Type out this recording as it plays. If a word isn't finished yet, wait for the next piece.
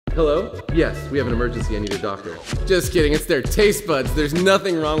Hello? Yes, we have an emergency. I need a doctor. Just kidding, it's their taste buds. There's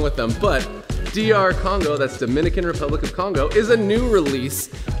nothing wrong with them, but DR Congo, that's Dominican Republic of Congo, is a new release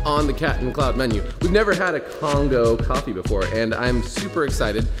on the Cat and Cloud menu. We've never had a Congo coffee before, and I'm super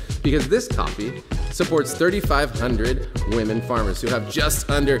excited because this coffee supports 3,500 women farmers who have just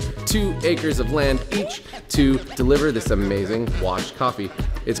under 2 acres of land each to deliver this amazing washed coffee.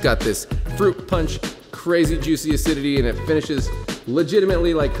 It's got this fruit punch, crazy juicy acidity, and it finishes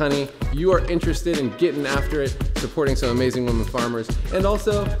legitimately like honey. You are interested in getting after it, supporting some amazing women farmers, and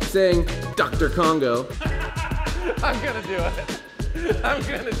also saying, Dr. Congo. I'm gonna do it. I'm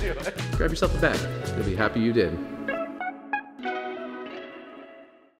gonna do it. Grab yourself a bag. You'll be happy you did.